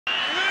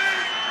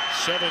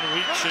7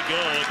 weeks ago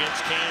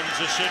against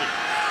Kansas City.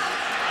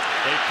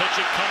 They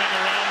pitch it coming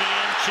around the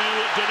end to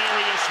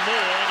Denarius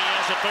Moore, and he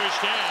has a first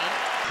down.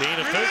 Gain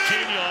of 13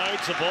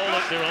 yards, the ball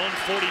at their own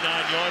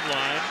 49-yard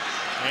line.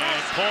 And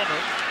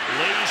Palmer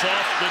lays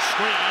off the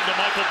screen to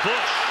Michael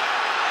Bush.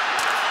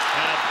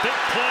 And a big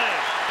play.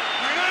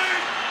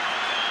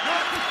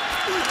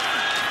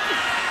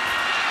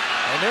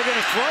 And they're going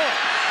to throw it.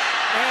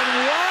 And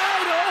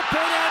wide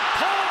open, and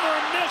Palmer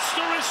missed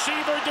the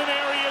receiver,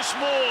 Denarius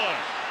Moore.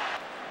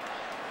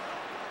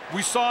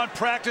 We saw in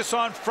practice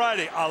on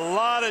Friday a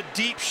lot of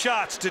deep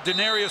shots to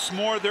Denarius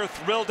Moore. They're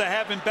thrilled to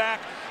have him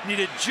back.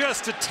 Needed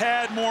just a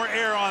tad more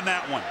air on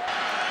that one.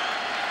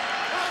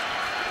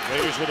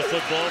 Raiders with a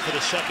football for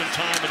the second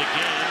time and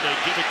again. They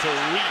give it to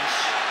Reese,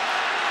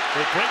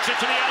 who brings it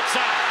to the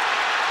outside.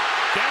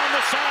 Down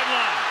the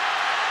sideline.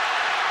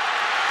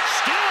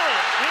 Still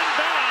in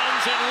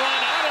bounds and run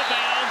out of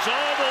bounds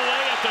all the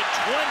way at the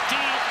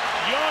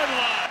 20-yard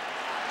line.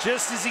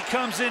 Just as he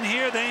comes in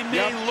here, they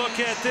may look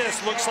at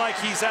this. Looks like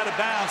he's out of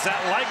bounds. That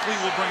likely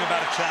will bring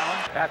about a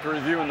challenge. After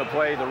reviewing the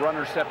play, the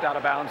runner stepped out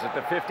of bounds at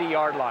the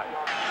 50-yard line.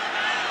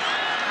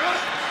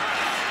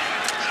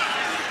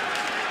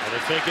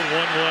 They're thinking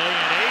one way,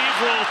 and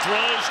Averill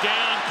throws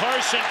down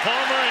Carson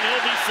Palmer, and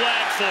he'll be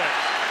flagged for it.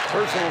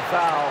 Personal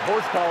foul,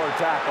 horse collar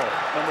tackle,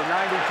 number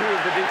 92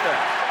 of the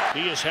defense.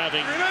 He is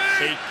having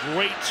a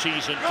great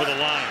season for the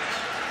Lions.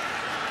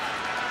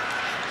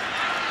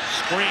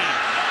 Screen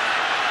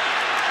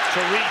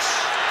to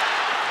Reese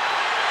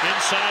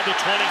inside the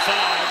 25,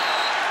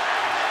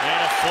 and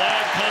a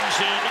flag comes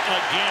in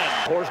again.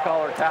 Horse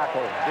collar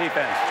tackle,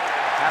 defense.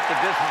 Half the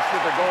distance to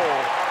the goal,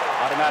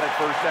 automatic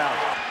first down.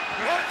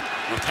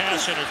 The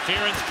pass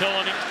interference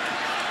penalty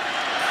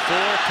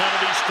for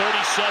penalties,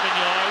 37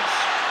 yards.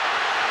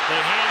 They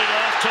hand it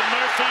off to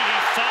Murphy. He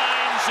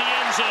finds the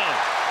end zone.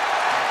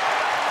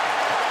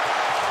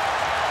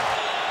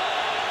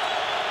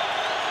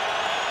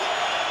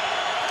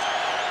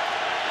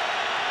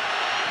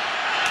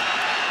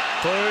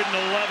 Third and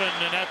 11,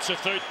 and that's a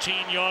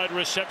 13-yard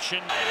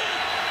reception.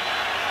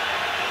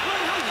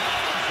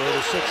 For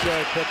the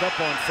 6-yard pickup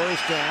on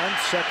first down,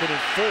 2nd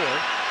and 4.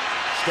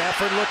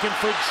 Stafford looking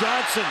for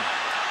Johnson.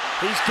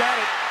 He's got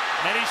it.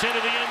 And he's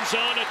into the end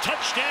zone. A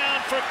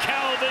touchdown for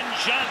Calvin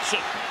Johnson.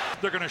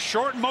 They're going to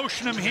short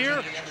motion him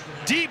here.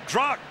 Deep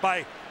drop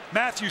by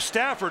Matthew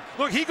Stafford.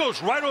 Look, he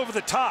goes right over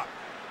the top.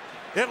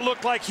 It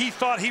looked like he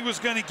thought he was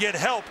going to get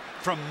help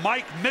from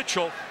Mike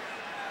Mitchell.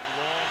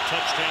 Long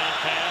touchdown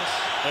pass,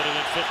 better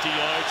than 50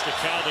 yards to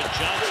Calvin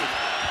Johnson.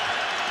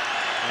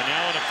 And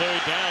now on a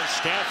third down,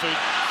 Stafford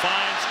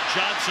finds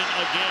Johnson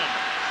again.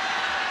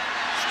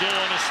 Still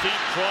on his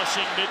feet,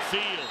 crossing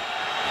midfield.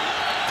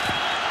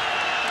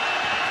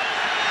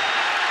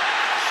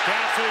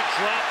 Stafford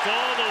dropped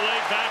all the way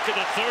back to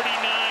the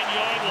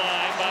 39-yard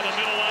line by the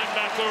middle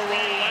linebacker,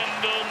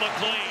 Rolando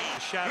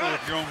McClain. Shadow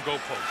of your own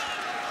goalpost.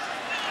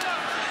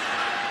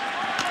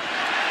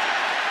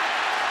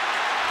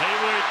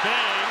 Hayward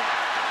Bay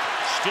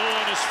still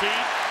on his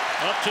feet,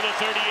 up to the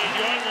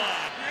 38-yard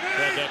line.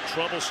 Had that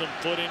troublesome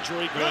foot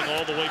injury going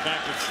all the way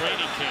back to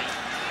training camp.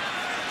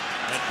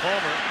 And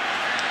Palmer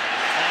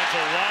finds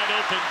a wide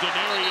open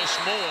Denarius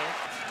Moore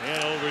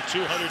and over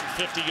 250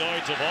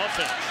 yards of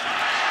offense.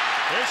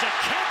 There's a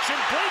catch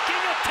and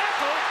breaking a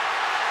tackle,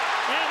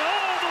 and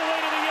all the way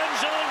to the end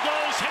zone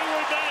goes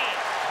Hayward Bay.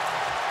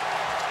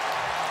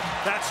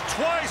 That's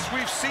twice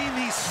we've seen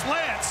these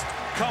slants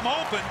come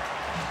open,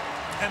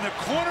 and the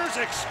corners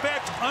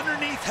expect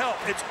underneath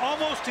help. It's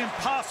almost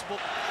impossible.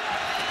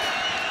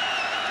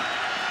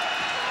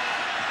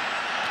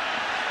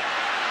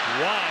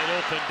 Wide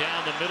open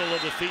down the middle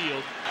of the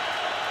field.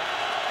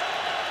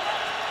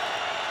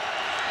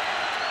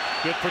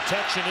 Good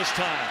protection this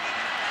time.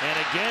 And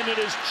again, it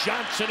is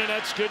Johnson, and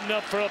that's good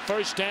enough for a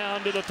first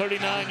down to the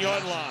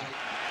 39-yard line.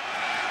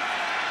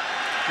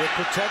 Good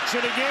protection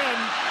again.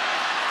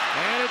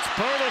 And it's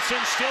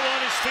Burleson still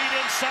on his feet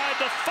inside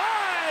the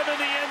 5 in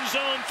the end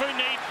zone for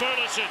Nate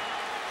Burleson.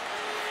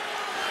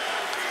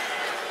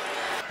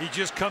 He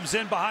just comes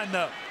in behind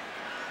the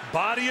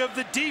body of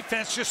the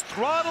defense, just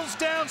throttles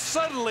down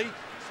subtly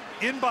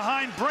in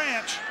behind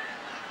Branch.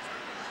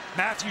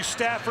 Matthew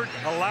Stafford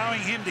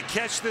allowing him to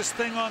catch this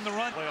thing on the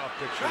run. Playoff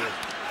picture here.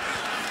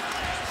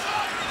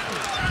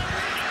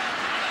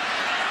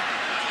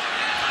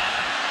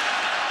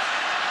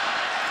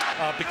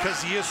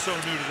 Because he is so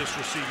new to this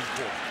receiving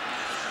corps.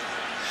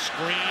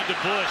 Screen to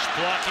Bush,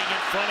 blocking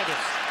in front of him.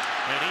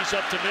 And he's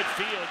up to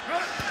midfield.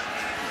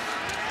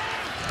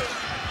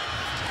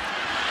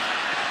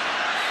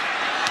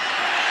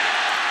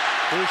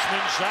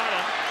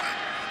 Bushman-Zada.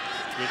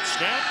 Good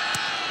snap.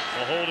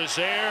 The hold is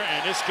there,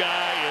 and this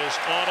guy is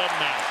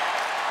automatic.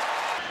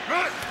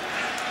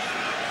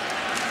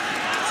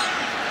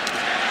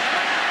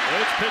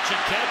 It's pitch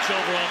and catch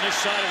over on this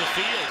side of the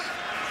field.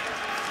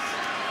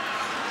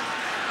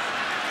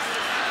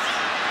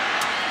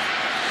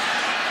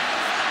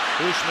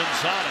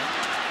 Bushman-Zada.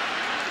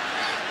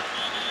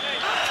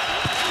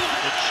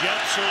 The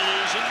Jets are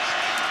losing.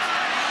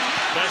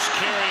 Best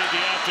carry of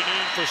the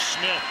afternoon for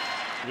Smith.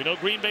 We know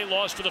Green Bay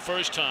lost for the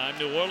first time.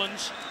 New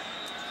Orleans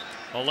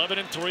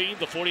 11-3.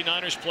 The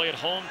 49ers play at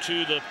home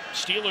to the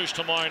Steelers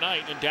tomorrow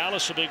night. And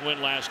Dallas, a big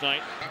win last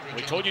night.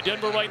 We told you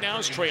Denver right now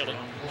is trailing.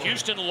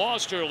 Houston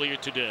lost earlier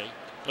today,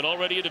 but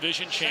already a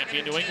division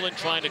champion. New England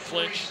trying to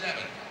clinch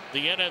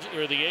the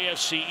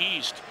AFC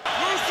East.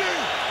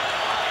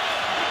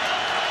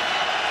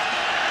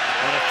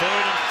 On a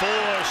 3rd and 4,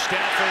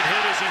 Stafford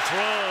hit as he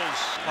throws.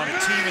 On a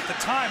team at the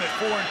time at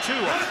 4-2,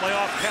 a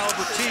playoff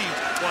caliber team,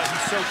 while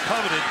he's so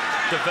coveted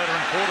the veteran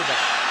quarterback.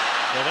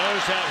 Well,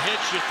 there's that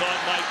hitch you thought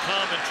might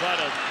come and try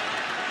to.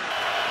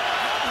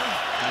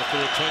 After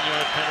the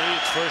 10-yard penalty,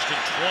 it's 1st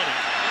and 20.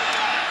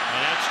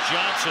 And that's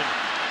Johnson,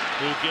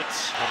 who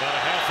gets about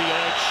a half a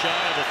yard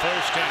shy of the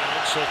first down.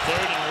 So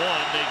 3rd and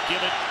 1, they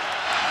give it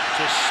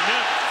to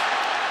Smith.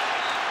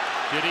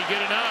 Did he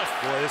get enough?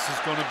 Boy, this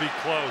is going to be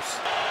close.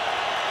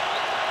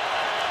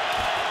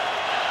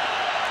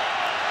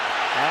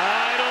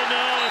 I don't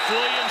know if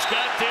Williams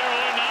got there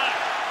or not.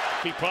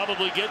 He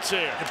probably gets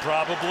there.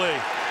 Probably.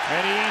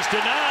 And he's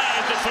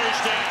denied the first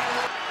down.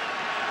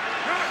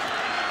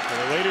 Well,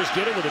 the Raiders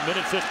get it with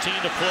 1:15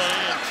 to play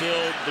until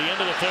the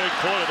end of the 3rd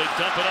quarter. They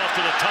dump it off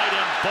to the tight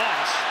end,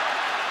 Boss.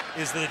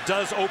 Is that it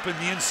does open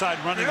the inside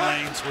running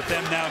lanes with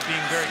them now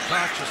being very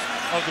conscious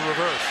of the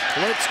reverse.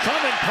 Blitz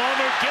coming.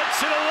 Palmer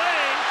gets it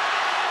away.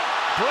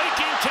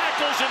 Breaking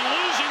tackles and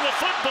losing the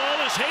football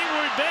is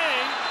Hayward Bay.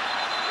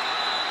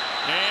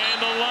 And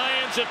the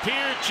Lions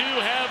appear to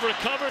have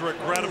recovered.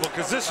 Regrettable,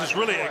 because this is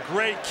really a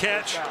great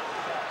catch.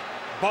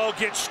 Ball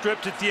gets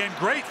stripped at the end.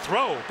 Great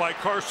throw by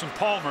Carson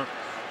Palmer.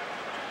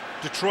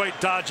 Detroit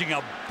dodging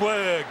a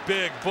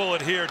big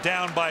bullet here,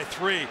 down by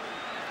 3.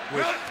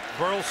 With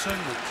Burleson,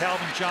 with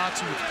Calvin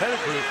Johnson, with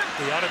Pettigrew,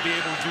 they ought to be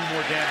able to do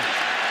more damage.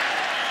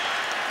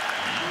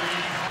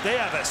 They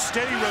have a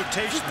steady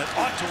rotation that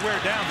ought to wear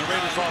down the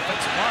Raiders'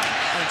 offensive line,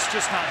 and it's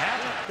just not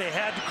happening. They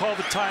had to call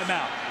the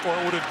timeout, or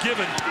it would have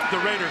given the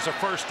Raiders a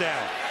first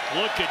down.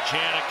 Look at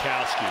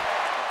Janikowski.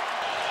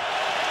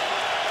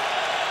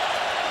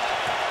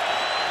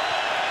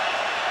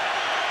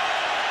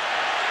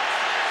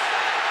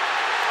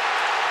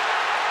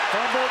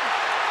 Fumbled,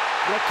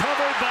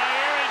 recovered by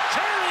Aaron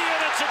Curry,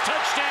 and it's a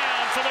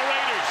touchdown for the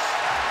Raiders.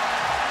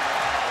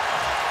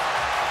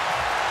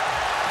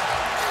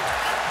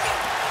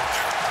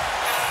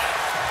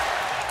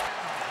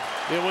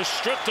 It was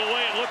stripped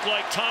away. It looked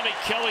like Tommy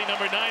Kelly,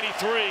 number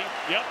 93.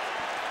 Yep.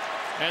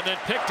 And then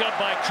picked up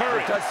by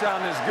Curry. The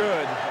touchdown is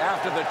good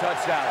after the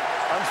touchdown.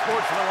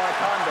 Unsportsmanlike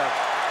conduct,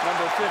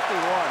 number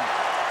 51.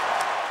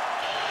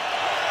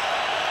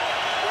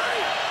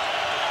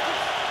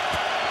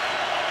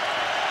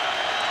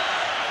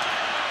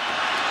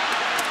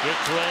 Good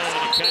throw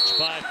and a catch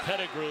by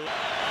Pettigrew.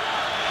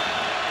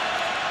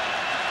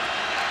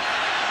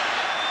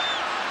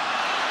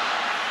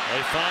 He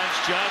finds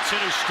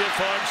Johnson, who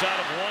stiff arms out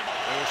of one.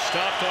 They were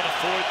stopped on a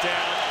 4th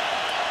down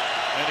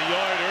and a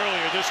yard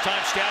earlier. This time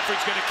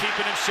Stafford's going to keep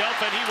it himself,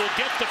 and he will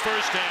get the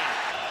first down.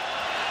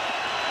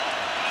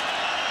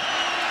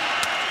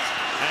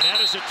 And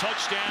that is a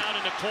touchdown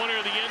in the corner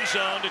of the end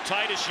zone to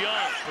Titus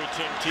Young for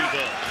Tim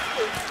Tebow.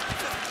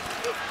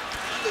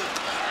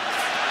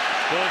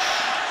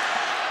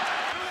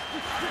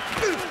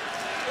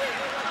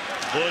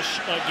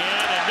 Bush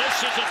again, and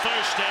this is a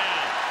first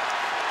down.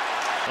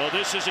 Well,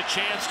 this is a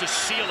chance to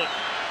seal it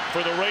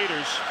for the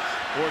Raiders,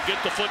 or get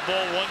the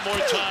football one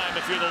more time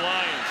if you're the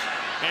Lions.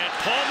 And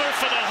Palmer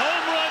for the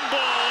home run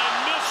ball,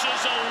 and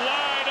misses a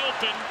wide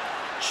open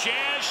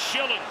Chaz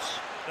Schillens.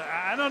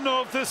 I don't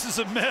know if this is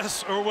a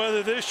miss or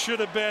whether this should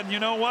have been, you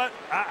know what?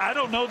 I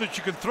don't know that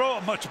you can throw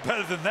it much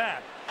better than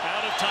that.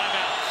 Out of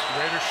timeouts.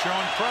 Raiders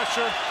showing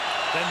pressure,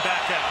 then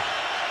back out.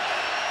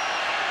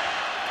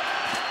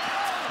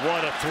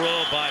 What a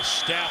throw by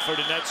Stafford,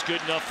 and that's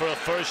good enough for a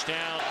first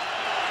down.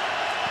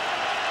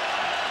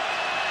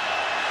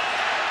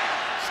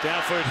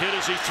 Stafford hit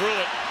as he threw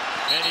it,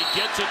 and he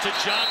gets it to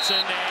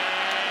Johnson,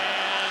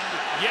 and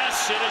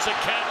yes, it is a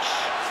catch.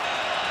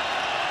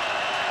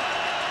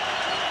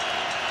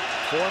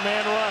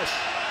 4-man rush.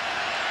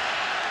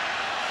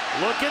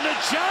 Looking to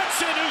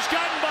Johnson, who's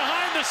gotten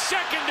behind the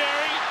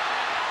secondary,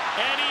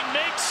 and he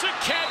makes the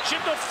catch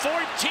at the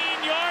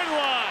 14-yard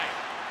line.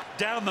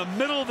 Down the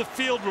middle of the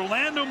field,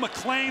 Rolando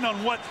McClain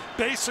on what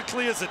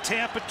basically is a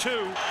Tampa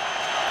 2.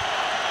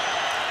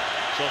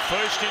 So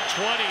 1st and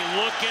 20,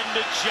 looking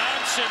to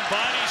Johnson,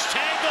 bodies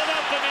tangled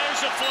up, and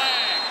there's a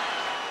flag.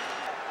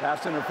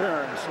 Pass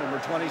interference, number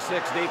 26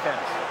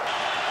 defense.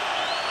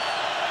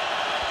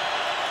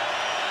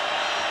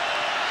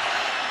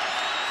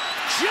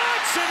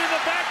 Johnson in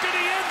the back of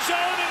the end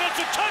zone, and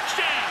it's a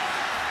touchdown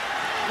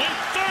with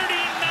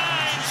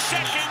 39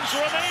 seconds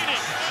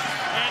remaining.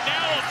 And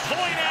now a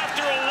point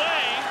after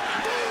away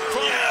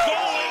from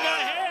going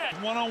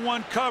ahead.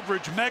 One-on-one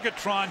coverage,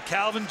 Megatron,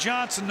 Calvin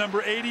Johnson,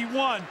 number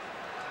 81.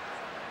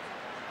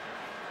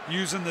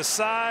 Using the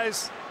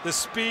size, the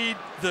speed,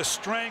 the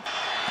strength.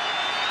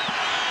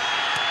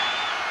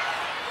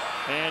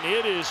 And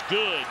it is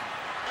good.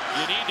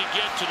 You need to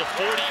get to the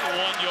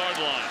 41-yard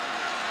line.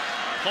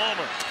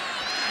 Palmer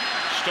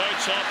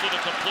starts off with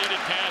a completed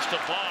pass to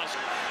Boss.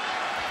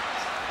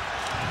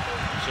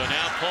 So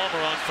now Palmer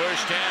on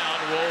first down,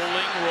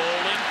 rolling,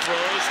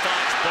 throws,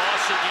 finds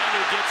Boss again,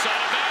 who gets out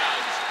of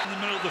bounds. In the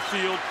middle of the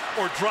field,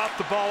 or drop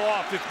the ball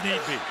off if need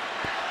be.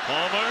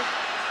 Palmer,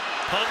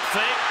 pump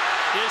fake,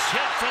 is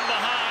hit from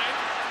behind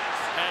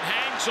and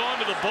hangs on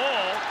to the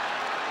ball.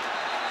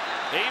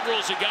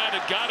 Avrill's the guy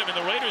that got him, and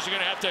the Raiders are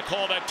going to have to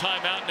call that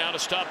timeout now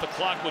to stop the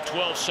clock with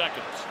 12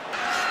 seconds.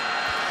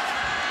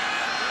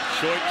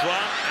 Short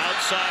drop,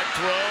 outside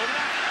throw.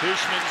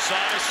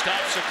 Hushmanzada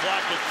stops the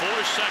clock with 4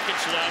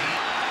 seconds left.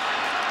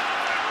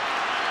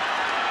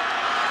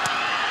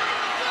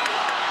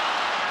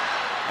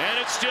 And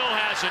it still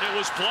hasn't. It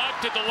was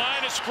blocked at the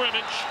line of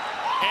scrimmage,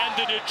 and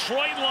the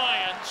Detroit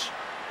Lions,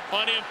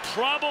 an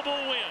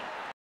improbable win.